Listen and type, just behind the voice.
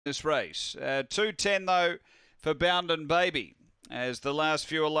this race. 2:10 though for Bound and Baby as the last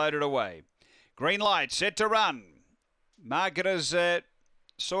few are loaded away. Green light set to run. Marketers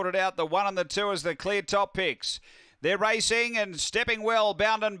sorted out the 1 and the 2 as the clear top picks. They're racing and stepping well.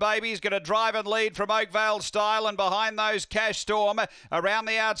 Bound and Baby's going to drive and lead from Oakvale Style, and behind those Cash Storm. Around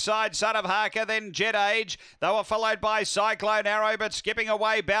the outside, Son of Harker, then Jet Age. They were followed by Cyclone Arrow, but skipping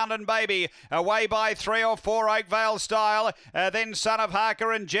away, Bound and Baby. Away by 3 or 4, Oakvale Style. Then Son of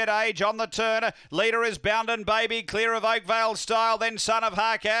Harker and Jet Age on the turn. Leader is Bound and Baby, clear of Oakvale Style, then Son of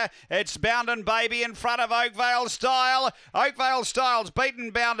Harker. It's Bound and Baby in front of Oakvale Style. Oakvale Style's beaten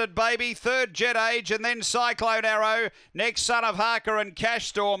Bound and Baby. Third, Jet Age, and then Cyclone Arrow. Next, Son of Harker and Cash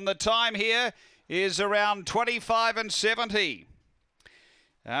Storm. The time here is around 25 and 70.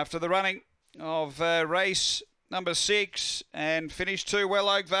 After the running of race number 6 and finished 2 well,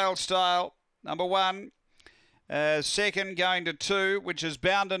 Oakvale Style. Number 1. Second going to 2, which is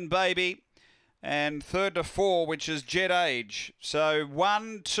Bound and Baby. And third to 4, which is Jet Age. So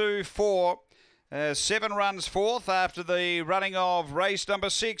 1, 2, 4. 7 runs fourth after the running of race number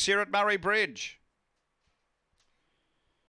 6 here at Murray-Bridge.